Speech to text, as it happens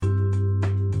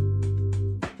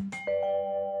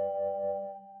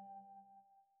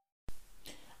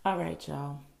All right,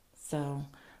 y'all. So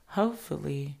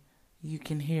hopefully you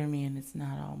can hear me and it's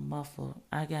not all muffled.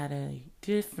 I got a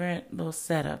different little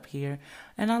setup here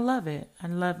and I love it. I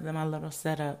love my little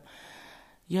setup.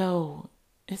 Yo,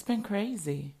 it's been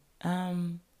crazy.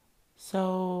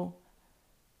 So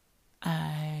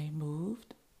I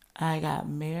moved, I got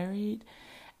married,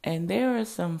 and there are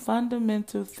some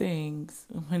fundamental things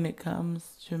when it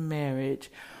comes to marriage.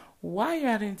 Why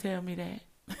y'all didn't tell me that?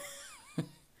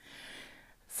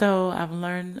 So I've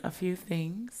learned a few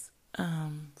things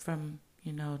from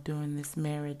doing this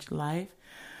marriage life.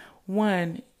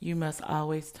 One, you must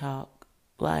always talk.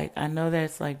 Like I know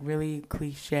that's like really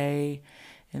cliche,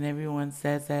 and everyone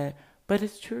says that, but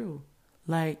it's true.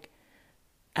 Like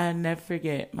I never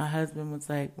forget. My husband was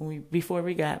like when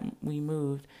we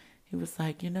moved. He was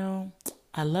like,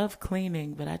 I love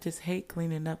cleaning, but I just hate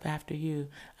cleaning up after you.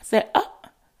 I said, oh,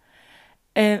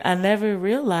 and I never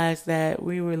realized that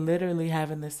we were literally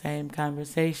having the same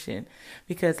conversation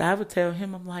because I would tell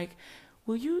him, I'm like,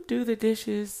 will you do the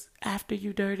dishes after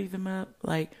you dirty them up?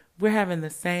 Like, we're having the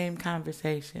same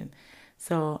conversation.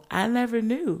 So I never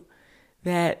knew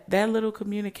that little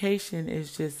communication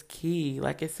is just key.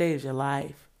 Like, it saves your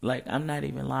life. Like, I'm not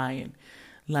even lying.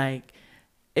 Like,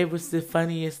 it was the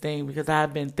funniest thing because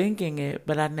I've been thinking it,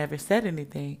 but I never said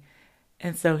anything.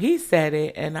 And so he said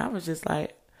it, and I was just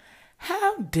like,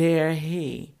 how dare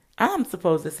he? I'm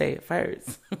supposed to say it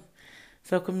first.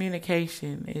 So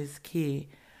communication is key.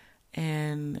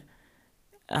 And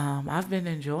I've been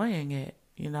enjoying it.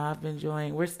 I've been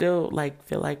enjoying, we're still like,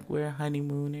 feel like we're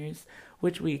honeymooners,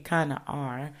 which we kind of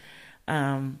are.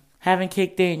 Haven't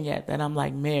kicked in yet that I'm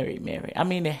like married. I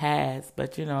mean, it has,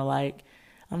 but like,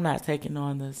 I'm not taking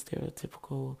on the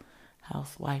stereotypical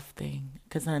housewife thing.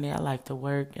 Because, honey, I like to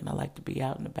work and I like to be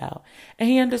out and about. And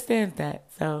he understands that.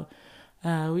 So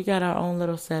we got our own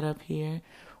little setup here.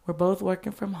 We're both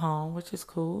working from home, which is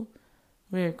cool.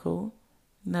 Very cool.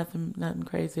 Nothing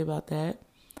crazy about that.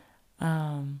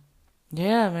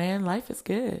 Yeah, man, life is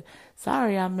good.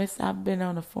 Sorry, I've been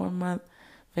on a 4-month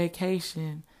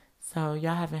vacation, so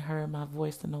y'all haven't heard my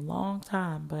voice in a long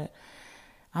time, but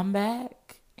I'm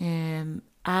back and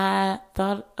I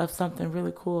thought of something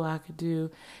really cool I could do.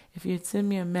 If you'd send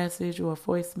me a message or a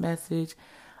voice message,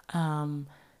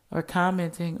 or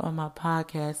commenting on my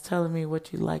podcast, telling me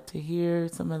what you'd like to hear,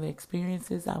 some of the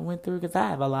experiences I went through, because I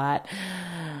have a lot.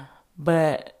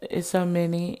 But it's so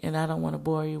many, and I don't want to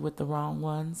bore you with the wrong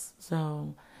ones.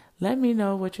 So let me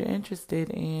know what you're interested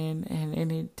in and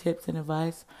any tips and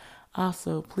advice.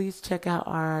 Also, please check out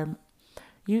our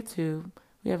YouTube.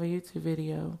 We have a YouTube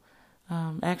video.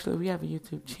 Actually, we have a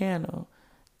YouTube channel.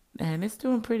 And it's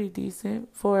doing pretty decent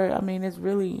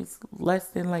it's less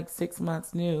than like 6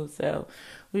 months new. So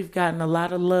we've gotten a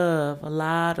lot of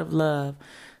love.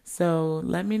 So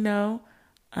let me know.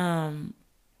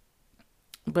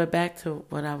 But back to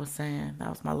what I was saying. That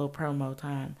was my little promo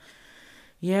time.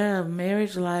 Yeah,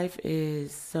 marriage life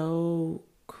is so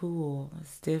cool.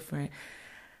 It's different.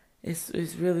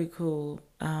 It's really cool.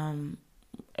 And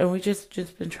we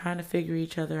just been trying to figure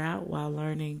each other out while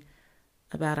learning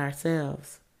about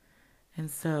ourselves. And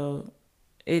so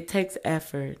it takes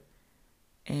effort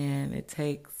and it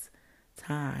takes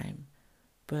time.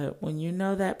 But when you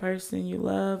know that person you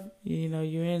love,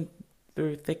 you're in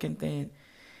through thick and thin.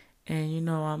 And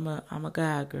I'm a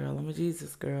God girl. I'm a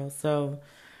Jesus girl. So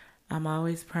I'm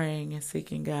always praying and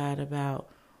seeking God about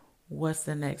what's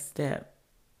the next step.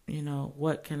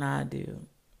 What can I do?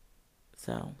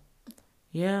 So,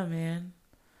 yeah, man.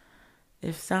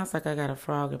 It sounds like I got a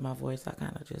frog in my voice. I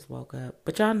kind of just woke up.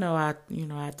 But y'all know I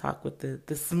talk with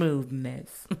the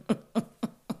smoothness.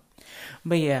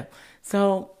 But yeah.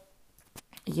 So,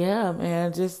 yeah,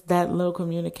 man, just that little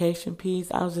communication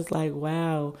piece. I was just like,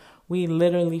 wow, we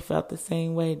literally felt the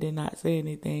same way, did not say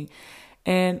anything.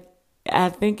 And I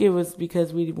think it was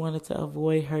because we wanted to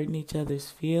avoid hurting each other's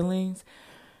feelings,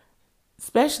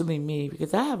 especially me,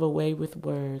 because I have a way with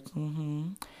words.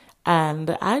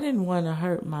 And I didn't want to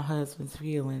hurt my husband's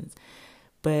feelings,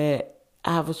 but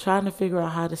I was trying to figure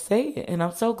out how to say it. And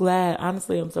I'm so glad,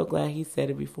 honestly, I'm so glad he said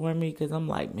it before me because I'm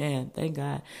like, man, thank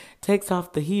God. Takes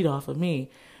off the heat off of me.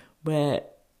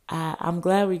 But I'm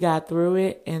glad we got through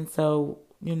it. And so,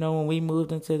 when we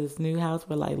moved into this new house,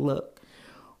 we're like, look,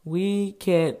 we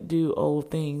can't do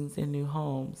old things in new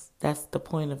homes. That's the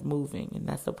point of moving. And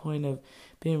that's the point of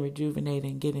being rejuvenated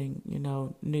and getting,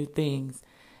 new things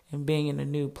and being in a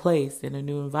new place, in a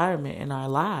new environment in our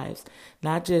lives.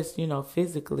 Not just,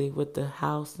 physically with the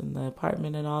house and the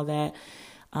apartment and all that,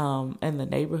 and the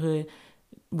neighborhood,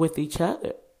 with each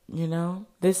other,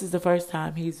 This is the first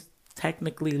time he's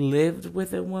technically lived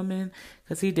with a woman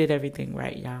because he did everything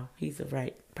right, y'all. He's the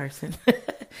right person.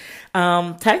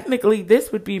 Technically,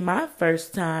 this would be my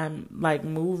first time like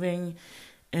moving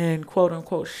and quote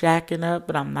unquote shacking up,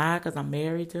 but I'm not because I'm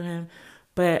married to him.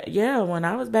 But yeah, when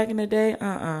I was back in the day,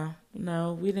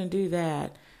 no, we didn't do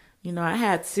that. You know, I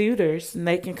had suitors and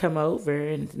they can come over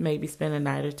and maybe spend a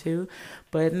night or two.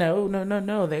 But no, no, no,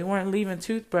 no. They weren't leaving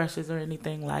toothbrushes or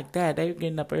anything like that. They were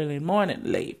getting up early in the morning to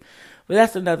leave. But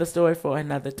that's another story for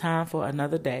another time, for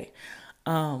another day.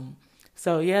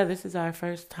 So yeah, this is our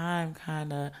first time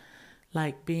kind of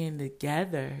like being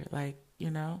together. Like,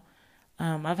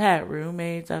 I've had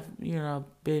roommates. I've,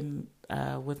 been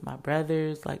with my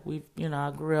brothers. Like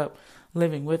I grew up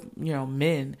living with,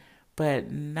 men,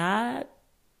 but not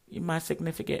my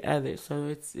significant other. So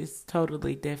it's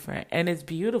totally different. And it's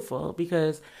beautiful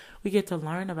because we get to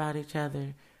learn about each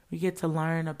other. We get to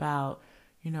learn about,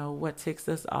 what ticks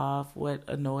us off, what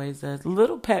annoys us.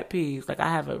 Little pet peeves. Like I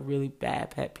have a really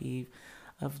bad pet peeve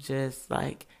of just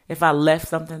like if I left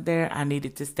something there, I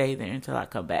needed to stay there until I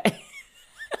come back.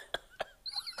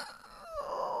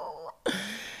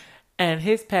 And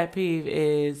his pet peeve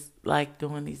is like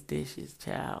doing these dishes,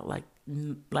 child. Like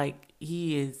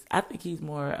he is. I think he's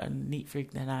more a neat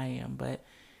freak than I am, but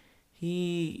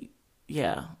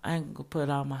yeah. I ain't gonna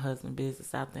put all my husband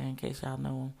business out there in case y'all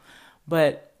know him,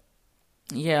 but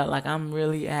yeah, like I'm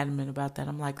really adamant about that.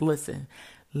 I'm like, listen,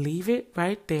 leave it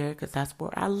right there because that's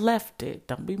where I left it.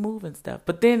 Don't be moving stuff.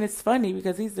 But then it's funny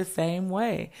because he's the same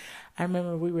way. I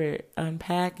remember we were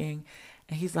unpacking,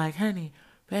 and he's like, honey,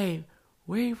 babe,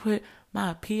 where you put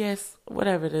my PS,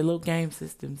 whatever, the little game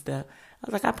system stuff? I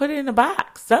was like, I put it in a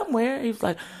box somewhere. He was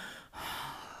like,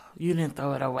 you didn't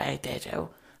throw it away, did you?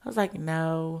 I was like,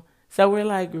 no. So we're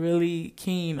like really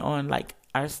keen on like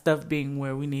our stuff being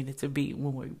where we need it to be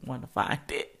when we want to find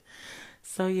it.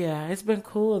 So yeah, it's been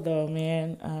cool though,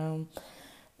 man.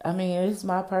 I mean, it's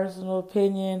my personal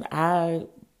opinion.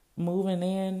 Moving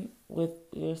in with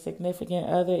your significant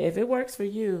other, if it works for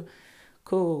you,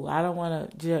 cool. I don't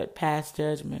want to pass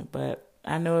judgment, but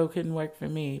I know it couldn't work for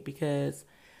me because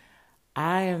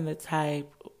I am the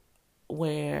type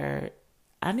where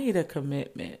I need a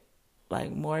commitment,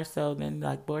 like more so than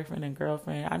like boyfriend and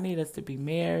girlfriend. I need us to be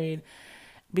married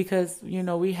because,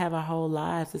 we have our whole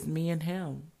lives. It's me and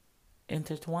him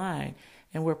intertwined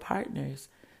and we're partners.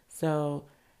 So,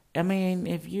 I mean,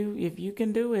 if you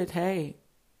can do it, hey,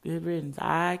 good riddance.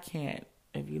 I can't.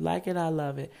 If you like it, I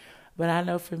love it. But I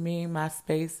know for me, my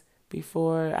space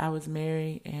before I was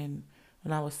married and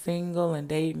when I was single and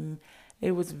dating,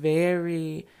 it was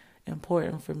very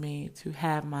important for me to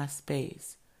have my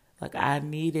space. Like I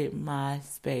needed my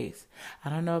space. I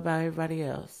don't know about everybody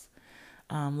else.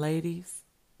 Ladies,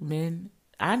 men,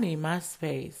 I need my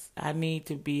space. I need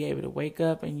to be able to wake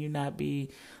up and you not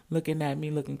be looking at me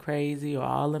looking crazy or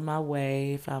all in my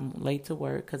way if I'm late to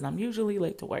work, because I'm usually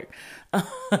late to work.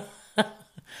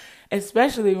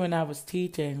 Especially when I was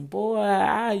teaching. Boy,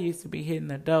 I used to be hitting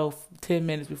the door 10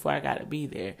 minutes before I got to be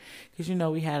there. Because,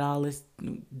 we had all this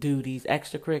duties,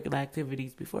 extracurricular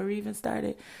activities before we even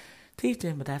started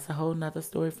teaching. But that's a whole nother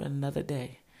story for another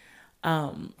day.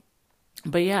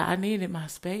 But yeah, I needed my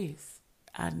space.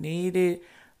 I needed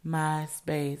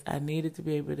to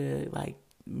be able to like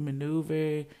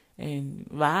maneuver and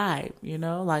vibe,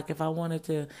 like if I wanted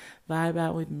to vibe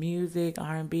out with music,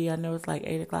 R&B, I know it's like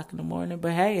 8:00 in the morning,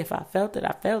 but hey, if I felt it,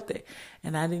 I felt it.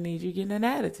 And I didn't need you getting an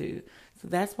attitude. So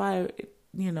that's why,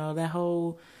 that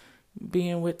whole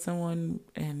being with someone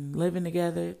and living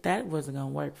together, that wasn't going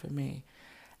to work for me.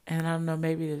 And I don't know,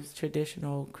 maybe this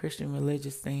traditional Christian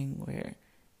religious thing where,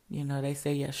 they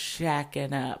say you're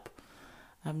shacking up.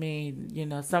 I mean,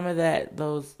 some of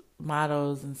those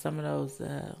mottos and some of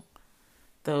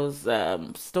those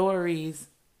stories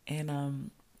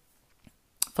and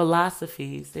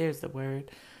philosophies, there's the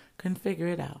word, couldn't figure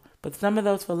it out. But some of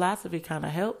those philosophy kind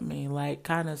of helped me, like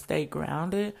kind of stay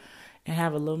grounded and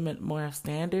have a little bit more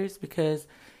standards because,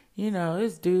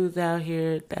 there's dudes out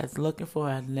here that's looking for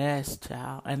a nest,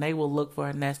 child, and they will look for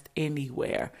a nest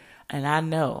anywhere. And I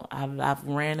know I've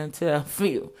ran into a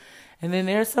few. And then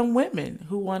there's some women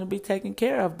who want to be taken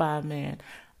care of by a man.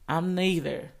 I'm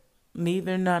neither,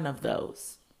 none of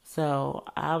those. So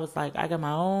I was like, I got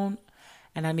my own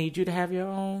and I need you to have your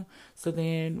own. So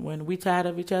then when we tired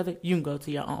of each other, you can go to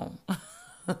your own.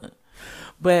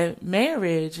 But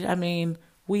marriage, I mean,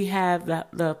 we have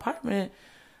the apartment,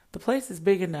 the place is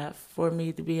big enough for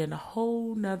me to be in a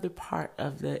whole nother part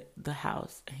of the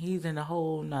house. And he's in a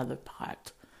whole nother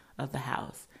part of the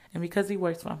house. And because he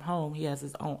works from home, he has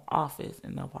his own office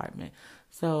in the apartment.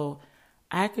 So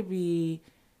I could be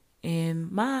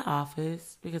in my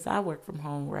office, because I work from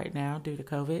home right now due to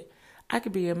COVID. I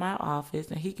could be in my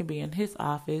office and he can be in his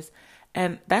office.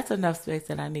 And that's enough space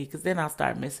that I need, because then I'll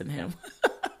start missing him.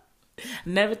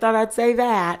 Never thought I'd say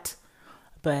that,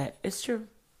 but it's true.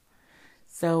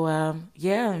 So,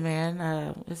 yeah,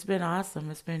 man, it's been awesome.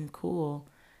 It's been cool.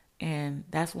 And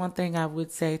that's one thing I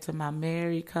would say to my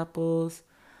married couples,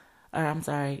 or I'm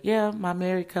sorry, yeah, my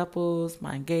married couples,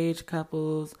 my engaged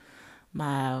couples,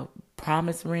 my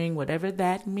promise ring, whatever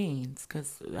that means,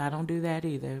 because I don't do that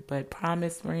either. But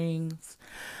promise rings,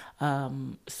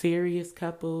 serious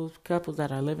couples, couples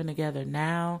that are living together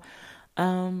now,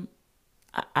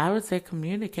 I would say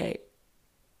communicate.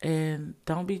 And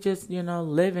don't be just,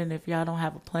 living if y'all don't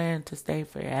have a plan to stay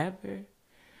forever.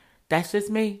 That's just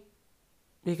me.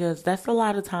 Because that's a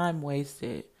lot of time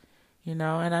wasted. And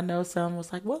I know some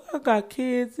was like, well, I got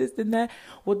kids, this and that.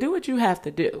 Well, do what you have to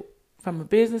do. From a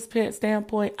business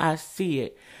standpoint, I see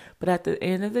it. But at the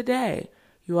end of the day,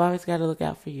 you always got to look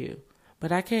out for you.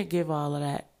 But I can't give all of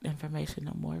that information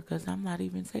no more because I'm not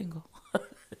even single.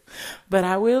 But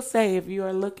I will say, if you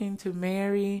are looking to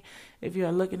marry, if you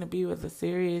are looking to be with a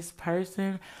serious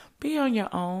person, be on your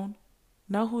own.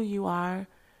 Know who you are.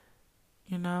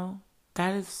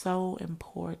 That is so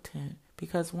important.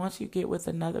 Because once you get with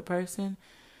another person,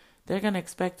 they're going to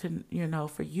expect to,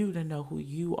 for you to know who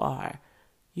you are.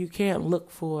 You can't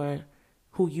look for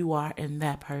who you are in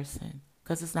that person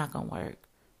because it's not going to work.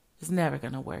 It's never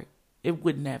going to work. It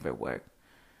would never work.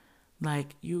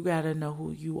 Like, you got to know who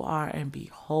you are and be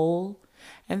whole.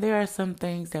 And there are some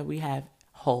things that we have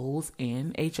holes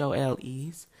in,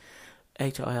 H-O-L-E.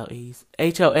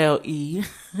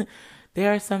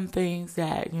 There are some things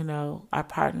that, our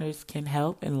partners can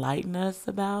help enlighten us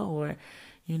about or,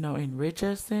 enrich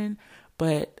us in.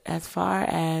 But as far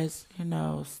as,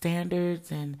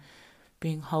 standards and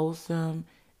being wholesome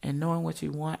and knowing what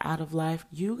you want out of life,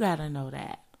 you got to know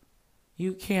that.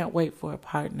 You can't wait for a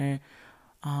partner,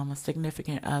 a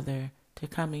significant other, to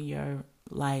come in your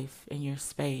life, in your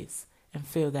space, and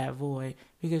fill that void,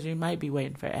 because you might be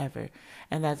waiting forever.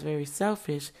 And that's very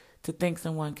selfish to think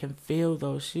someone can fill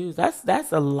those shoes.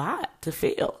 That's a lot to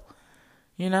fill,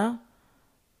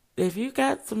 If you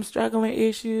got some struggling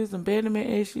issues, abandonment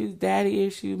issues, daddy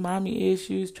issues, mommy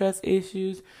issues, trust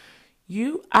issues,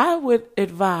 I would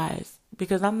advise,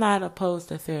 because I'm not opposed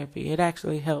to therapy. It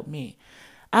actually helped me.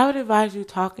 I would advise you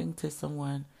talking to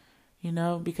someone,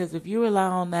 because if you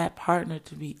allow on that partner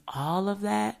to be all of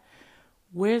that,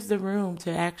 where's the room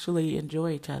to actually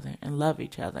enjoy each other and love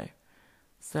each other?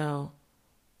 So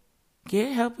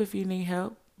get help if you need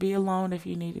help. Be alone if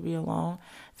you need to be alone.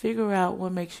 Figure out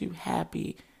what makes you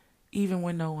happy, even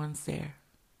when no one's there.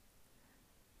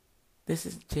 This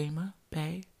is Jema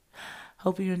Bay.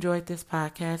 Hope you enjoyed this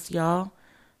podcast, y'all.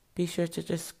 Be sure to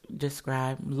just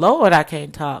describe. Lord, I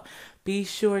can't talk. Be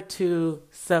sure to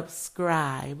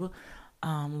subscribe,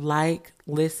 like,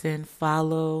 listen,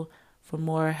 follow for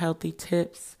more healthy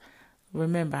tips.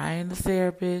 Remember, I ain't a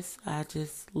therapist. I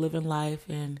just live in life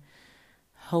and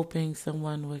hoping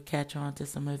someone would catch on to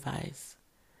some advice.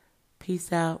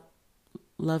 Peace out.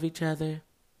 Love each other.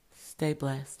 Stay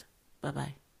blessed.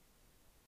 Bye-bye.